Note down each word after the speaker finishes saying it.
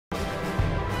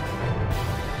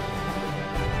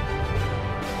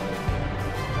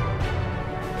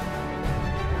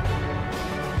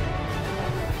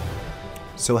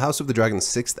So House of the Dragon's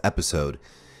 6th episode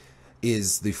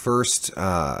is the first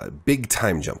big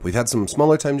time jump. We've had some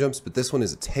smaller time jumps, but this one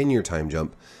is a 10-year time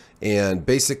jump and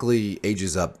basically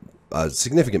ages up a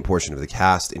significant portion of the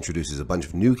cast, introduces a bunch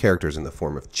of new characters in the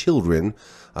form of children,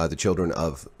 the children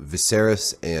of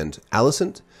Viserys and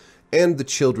Alicent, and the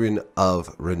children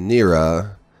of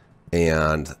Rhaenyra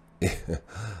and,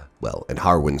 well, and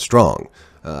Harwin Strong,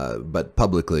 but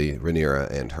publicly Rhaenyra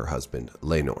and her husband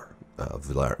Laenor,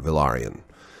 Velaryon.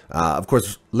 Of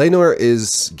course, Laenor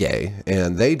is gay,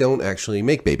 and they don't actually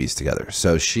make babies together.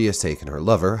 So she has taken her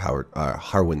lover,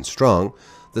 Harwin Strong,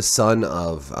 the son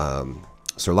of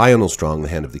Sir Lionel Strong, the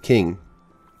Hand of the King,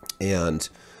 and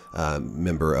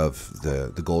member of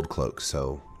the Gold Cloak.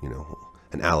 So, you know,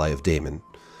 an ally of Daemon.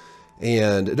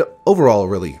 And overall,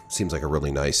 really seems like a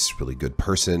really nice, really good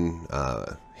person.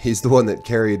 He's the one that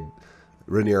carried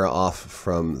Rhaenyra off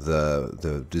from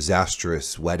the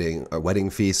disastrous wedding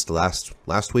feast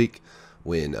last week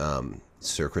when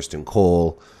Sir Criston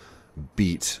Cole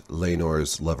beat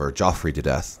Laenor's lover Joffrey to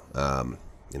death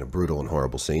in a brutal and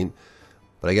horrible scene.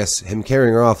 But I guess him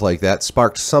carrying her off like that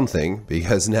sparked something,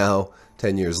 because now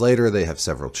 10 years later they have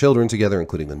several children together,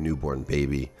 including a newborn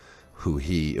baby who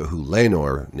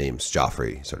Laenor names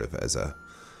Joffrey, sort of as a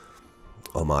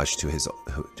homage to his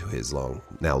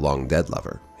now long dead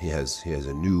lover. He has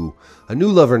a new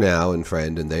lover now and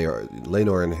friend, and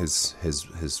Laenor and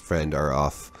his friend are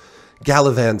off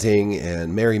gallivanting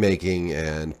and merrymaking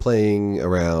and playing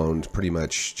around, pretty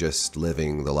much just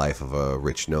living the life of a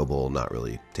rich noble, not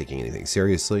really taking anything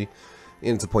seriously.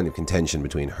 And it's a point of contention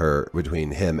between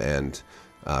him and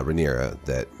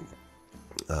Rhaenyra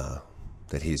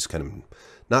that he's kind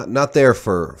of not there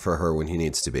for her when he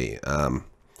needs to be.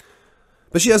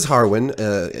 But she has Harwin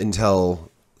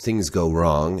until things go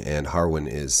wrong and Harwin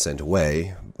is sent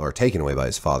away or taken away by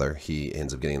his father. He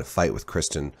ends up getting in a fight with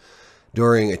Criston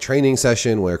during a training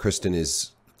session where Criston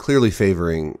is clearly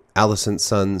favoring Alicent's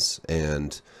sons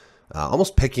and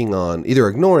almost picking on, either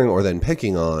ignoring or then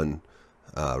picking on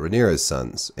Rhaenyra's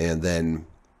sons, and then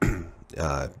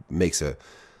makes a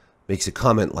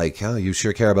comment like, "Oh, you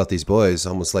sure care about these boys,"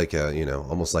 almost like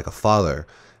a father.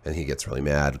 And he gets really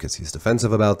mad because he's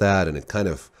defensive about that, and it kind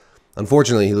of,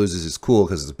 unfortunately, he loses his cool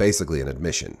because it's basically an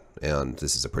admission, and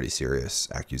this is a pretty serious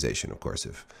accusation, of course.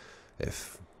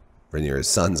 If Rhaenyra's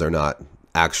sons are not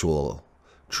actual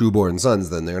true-born sons,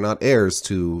 then they're not heirs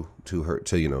to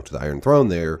the Iron Throne.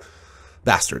 They're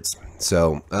bastards.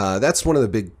 So that's one of the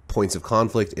big points of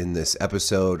conflict in this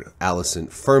episode.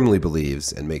 Alicent firmly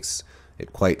believes and makes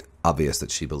it quite obvious that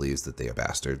she believes that they are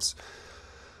bastards.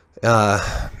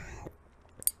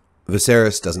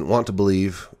 Viserys doesn't want to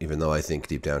believe, even though I think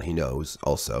deep down he knows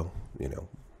also.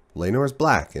 Laenor is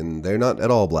black, and they're not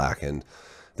at all black, and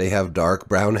they have dark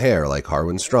brown hair like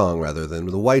Harwin Strong rather than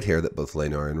the white hair that both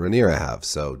Laenor and Rhaenyra have.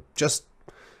 So just,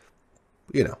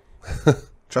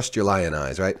 trust your lion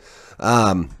eyes, right?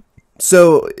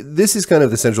 So this is kind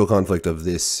of the central conflict of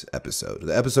this episode.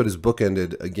 The episode is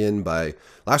bookended again by,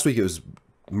 last week it was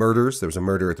murders. There was a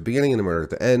murder at the beginning and a murder at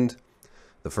the end.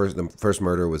 The first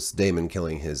murder was Daemon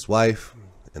killing his wife,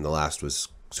 and the last was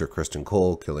Sir Criston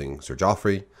Cole killing Sir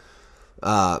Joffrey.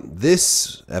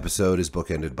 This episode is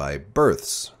bookended by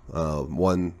births,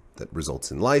 one that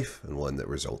results in life and one that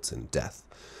results in death.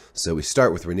 So we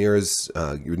start with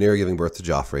Rhaenyra giving birth to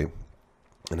Joffrey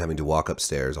and having to walk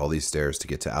upstairs, all these stairs, to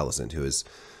get to Alicent, who is,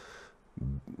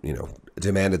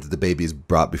 demanded that the baby is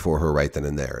brought before her right then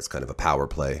and there. It's kind of a power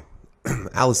play.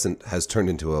 Alicent has turned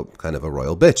into a kind of a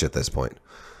royal bitch at this point,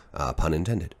 pun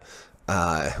intended.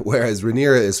 Whereas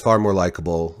Rhaenyra is far more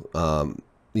likable.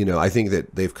 I think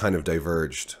that they've kind of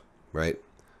diverged, right?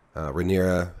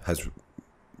 Rhaenyra has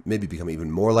maybe become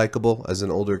even more likable as an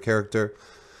older character.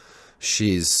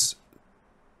 She's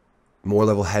more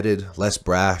level-headed, less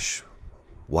brash,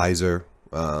 wiser.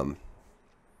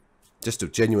 Just a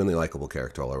genuinely likable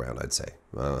character all around, I'd say.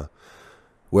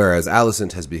 Whereas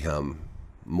Alicent has become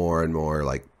more and more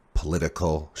like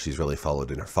political. She's really followed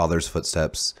in her father's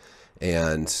footsteps,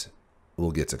 and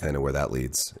we'll get to kind of where that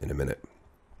leads in a minute.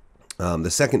 The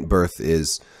second birth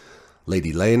is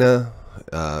Lady Laena.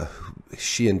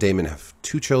 She and Daemon have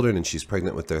 2 children, and she's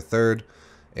pregnant with their third,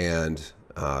 and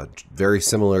very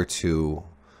similar to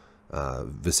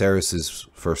Viserys's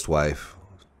first wife,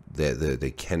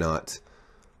 they cannot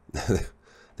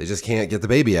they just can't get the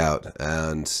baby out,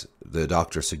 and the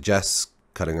doctor suggests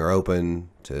cutting her open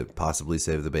to possibly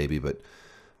save the baby, but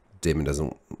Daemon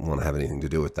doesn't want to have anything to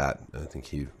do with that. I think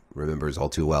he remembers all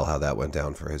too well how that went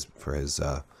down for his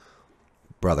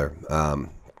brother.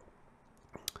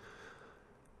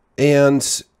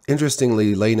 And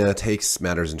interestingly, Laena takes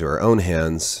matters into her own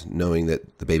hands, knowing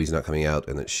that the baby's not coming out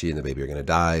and that she and the baby are going to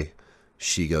die.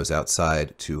 She goes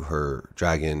outside to her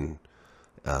dragon,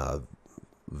 Vagar?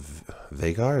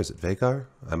 Is it Vagar?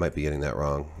 I might be getting that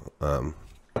wrong. Well,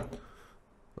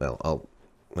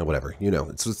 whatever. You know,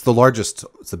 it's the largest,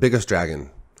 it's the biggest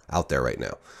dragon out there right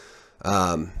now.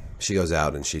 She goes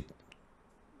out and she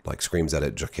like screams at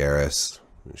it, Dracarys,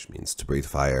 which means to breathe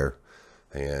fire.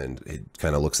 And it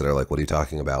kind of looks at her like, what are you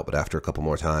talking about? But after a couple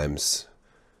more times,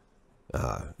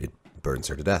 it burns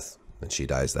her to death. And she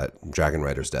dies that dragon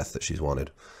rider's death that she's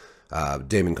wanted.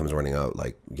 Daemon comes running out,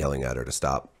 like, yelling at her to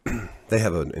stop. They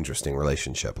have an interesting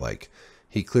relationship. Like,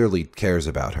 he clearly cares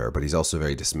about her, but he's also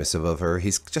very dismissive of her.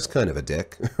 He's just kind of a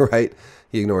dick, right?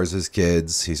 He ignores his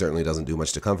kids. He certainly doesn't do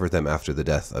much to comfort them after the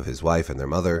death of his wife and their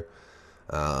mother.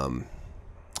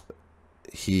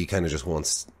 He kind of just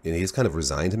wants, you know, he's kind of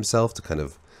resigned himself to kind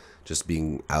of just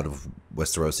being out of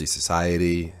Westerosi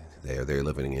society. They're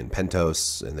living in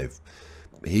Pentos, and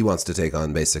he wants to take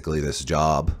on basically this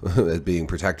job as being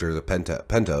protector of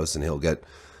Pentos, and he'll get,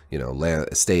 you know, land,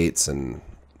 estates and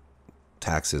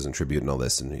taxes and tribute and all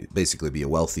this, and basically be a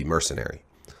wealthy mercenary,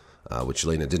 which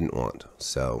Laena didn't want.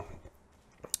 So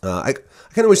I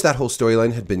kind of wish that whole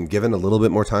storyline had been given a little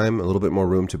bit more time, a little bit more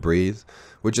room to breathe.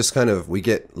 We're just kind of, we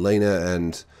get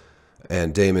Laena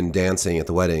and Daemon dancing at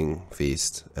the wedding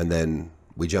feast, and then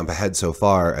we jump ahead so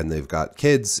far, and they've got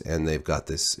kids, and they've got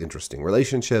this interesting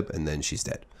relationship, and then she's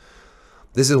dead.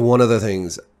 This is one of the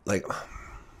things, like,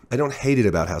 I don't hate it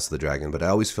about House of the Dragon, but I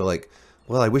always feel like,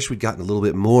 well, I wish we'd gotten a little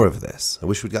bit more of this. I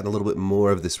wish we'd gotten a little bit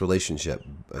more of this relationship,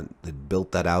 and they'd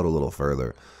built that out a little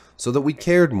further, so that we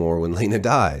cared more when Laena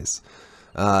dies.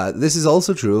 This is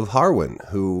also true of Harwin,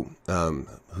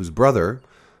 whose brother,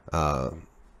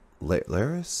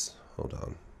 Larys? Hold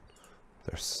on.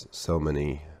 There's so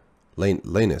many...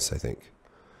 Lanus, I think.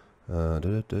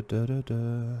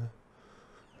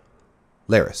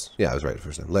 Larys. Yeah, I was right the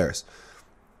first time. Larys.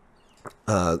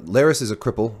 Larys is a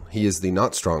cripple. He is the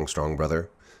not strong brother,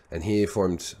 and he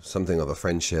formed something of a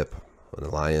friendship, an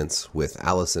alliance with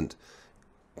Alicent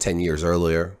 10 years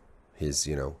earlier. He's,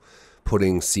 you know,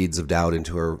 putting seeds of doubt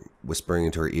into her, whispering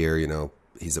into her ear, you know,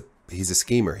 he's a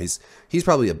schemer. He's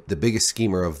probably the biggest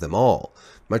schemer of them all.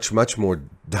 Much more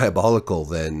diabolical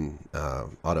than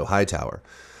Otto Hightower.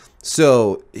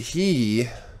 So he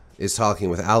is talking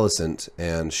with Alicent,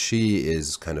 and she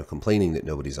is kind of complaining that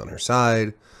nobody's on her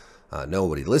side.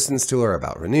 Nobody listens to her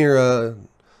about Rhaenyra.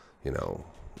 You know,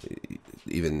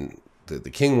 even the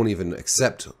king won't even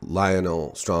accept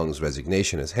Lionel Strong's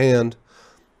resignation as hand.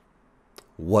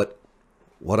 What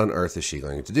on earth is she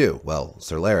going to do? Well,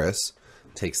 Sir Larys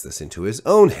takes this into his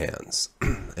own hands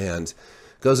and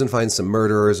goes and finds some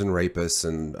murderers and rapists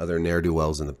and other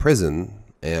ne'er-do-wells in the prison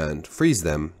and frees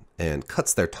them and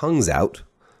cuts their tongues out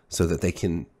so that they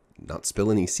can not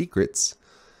spill any secrets,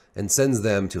 and sends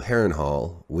them to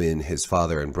Harrenhal when his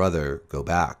father and brother go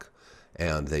back,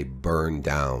 and they burn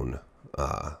down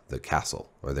the castle,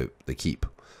 or the keep,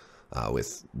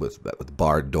 with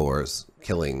barred doors,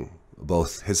 killing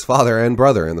both his father and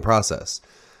brother in the process.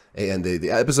 And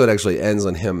the episode actually ends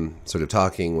on him sort of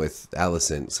talking with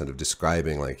Alicent, sort of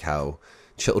describing like how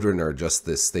children are just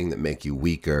this thing that make you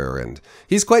weaker. And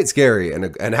he's quite scary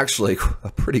and actually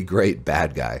a pretty great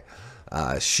bad guy.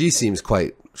 She seems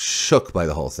quite shook by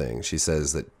the whole thing. She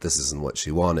says that this isn't what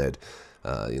she wanted.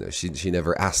 You know, she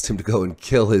never asked him to go and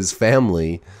kill his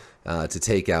family to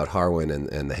take out Harwin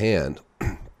and the Hand.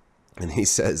 And he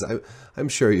says, I'm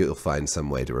sure you'll find some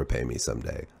way to repay me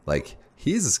someday. Like,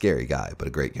 he's a scary guy, but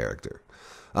a great character.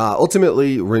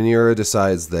 Ultimately, Rhaenyra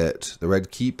decides that the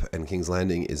Red Keep and King's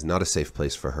Landing is not a safe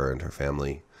place for her and her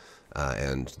family,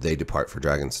 and they depart for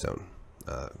Dragonstone.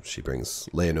 She brings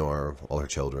Leonor, all her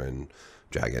children,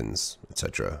 dragons,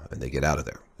 etc., and they get out of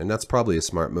there. And that's probably a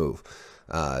smart move.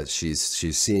 She's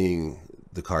seeing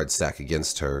the cards stack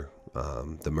against her,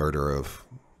 the murder of...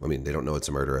 I mean, they don't know it's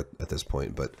a murder at this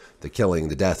point, but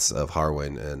the deaths of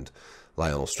Harwin and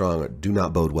Lionel Strong do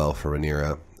not bode well for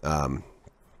Rhaenyra.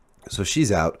 So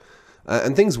she's out.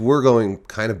 And things were going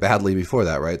kind of badly before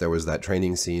that, right? There was that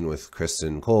training scene with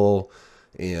Kristen Cole,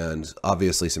 and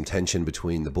obviously some tension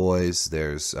between the boys.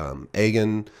 There's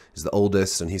Aegon is the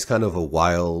oldest, and he's kind of a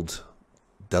wild,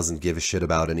 doesn't give a shit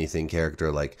about anything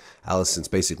character. Like, Alicent's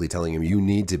basically telling him, you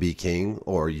need to be king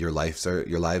or your lives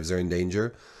are in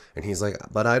danger. And he's like,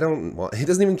 but I don't want... He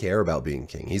doesn't even care about being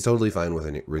king. He's totally fine with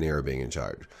Rhaenyra being in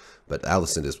charge. But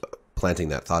Alicent is planting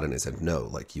that thought in his head. No,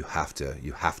 like, you have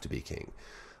to be king.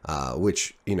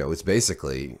 Which, you know, it's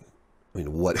basically... I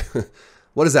mean, what...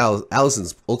 what is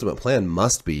Alicent's ultimate plan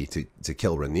must be to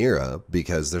kill Rhaenyra,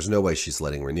 because there's no way she's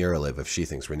letting Rhaenyra live if she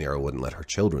thinks Rhaenyra wouldn't let her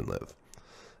children live.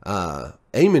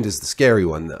 Aemond is the scary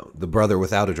one, though. The brother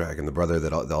without a dragon, the brother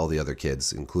that all the other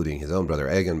kids, including his own brother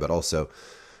Aegon, but also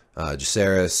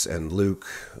Jacaerys and Luke,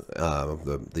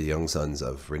 the young sons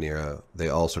of Rhaenyra, they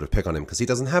all sort of pick on him because he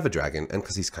doesn't have a dragon and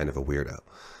because he's kind of a weirdo.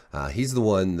 He's the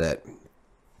one that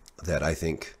I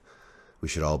think we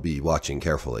should all be watching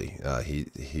carefully.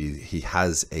 He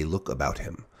has a look about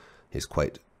him. He's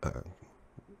quite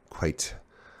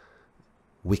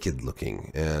wicked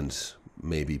looking and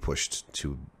maybe pushed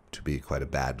to be quite a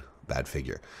bad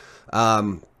figure.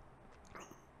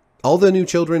 All the new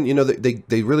children, you know,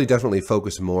 they really definitely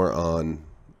focus more on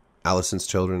Alicent's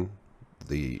children,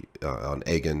 on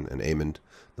Aegon and Aemond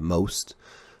the most.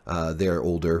 They're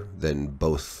older than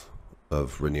both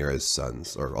of Rhaenyra's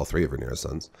sons, or all three of Rhaenyra's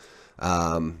sons.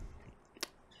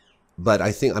 But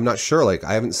I'm not sure, like,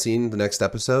 I haven't seen the next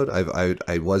episode.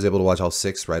 I was able to watch all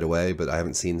 6 right away, but I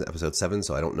haven't seen episode 7,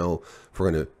 so I don't know if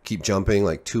we're going to keep jumping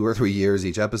like 2 or 3 years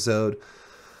each episode.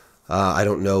 I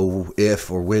don't know if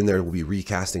or when there will be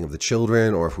recasting of the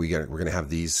children, or if we're going to have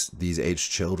these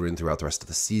aged children throughout the rest of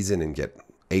the season and get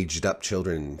aged up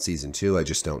children in season 2. I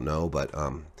just don't know, but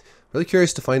really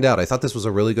curious to find out. I thought this was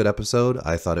a really good episode.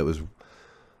 I thought it was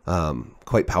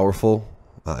quite powerful.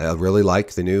 I really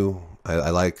like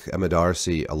I like Emma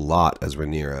Darcy a lot as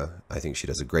Rhaenyra. I think she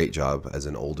does a great job as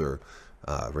an older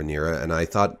Rhaenyra, and I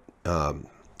thought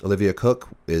Olivia Cooke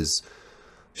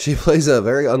she plays a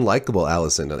very unlikable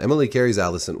Alicent. And Emily Carey's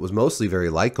Alicent was mostly very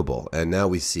likable, and now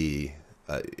we see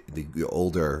the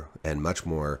older and much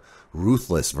more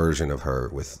ruthless version of her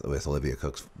with Olivia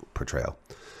Cooke's portrayal.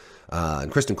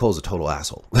 And Kristen Cole's a total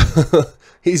asshole.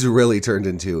 He's really turned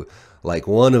into like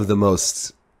one of the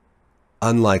most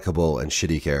unlikable and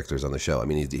shitty characters on the show. I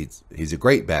mean, he's a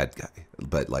great bad guy,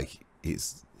 but like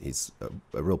he's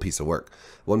a real piece of work.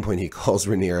 At one point, he calls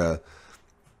Rhaenyra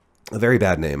a very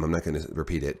bad name. I'm not going to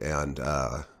repeat it. And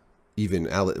even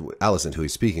Alicent, who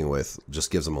he's speaking with,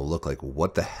 just gives him a look like,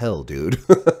 what the hell, dude?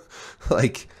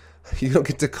 Like, you don't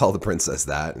get to call the princess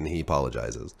that. And he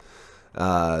apologizes.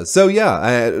 So yeah,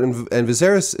 and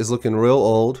Viserys is looking real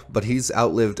old, but he's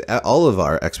outlived all of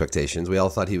our expectations. We all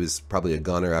thought he was probably a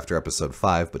goner after episode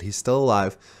 5, but he's still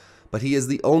alive. But he is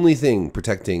the only thing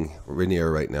protecting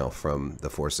Rhaenyra right now from the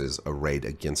forces arrayed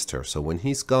against her. So when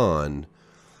he's gone,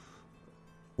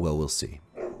 well, we'll see.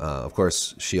 Of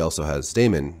course, she also has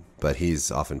Daemon, but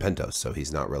he's off in Pentos, so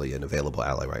he's not really an available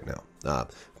ally right now.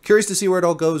 Curious to see where it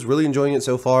all goes. Really enjoying it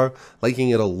so far. Liking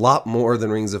it a lot more than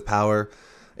Rings of Power.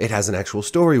 It has an actual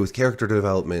story with character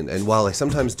development, and while I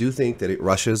sometimes do think that it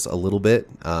rushes a little bit,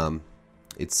 I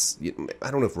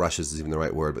don't know if rushes is even the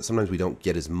right word, but sometimes we don't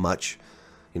get as much.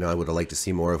 You know, I would have liked to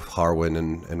see more of Harwin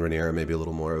and Rhaenyra, maybe a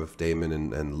little more of Daemon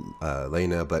and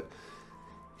Laena, but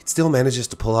it still manages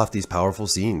to pull off these powerful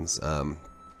scenes. The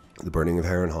burning of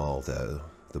Harrenhal,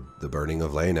 the burning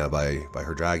of Laena by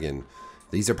her dragon.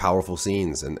 These are powerful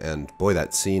scenes, and boy,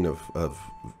 that scene of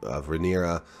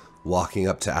Rhaenyra walking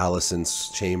up to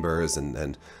Alicent's chambers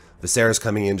and Viserys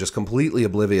coming in just completely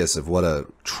oblivious of what a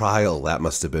trial that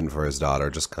must have been for his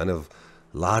daughter, just kind of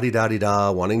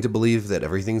la-di-da-di-da, wanting to believe that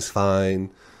everything's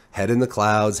fine, head in the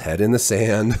clouds, head in the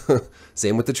sand.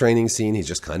 Same with the training scene. He's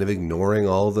just kind of ignoring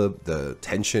all the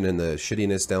tension and the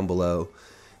shittiness down below.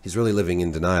 He's really living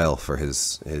in denial for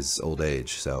his old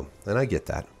age. So, and I get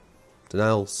that.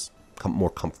 Denial's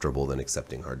more comfortable than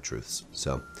accepting hard truths.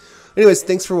 So anyways,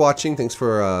 thanks for watching. Thanks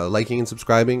for liking and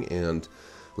subscribing. And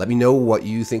let me know what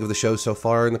you think of the show so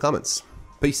far in the comments.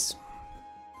 Peace.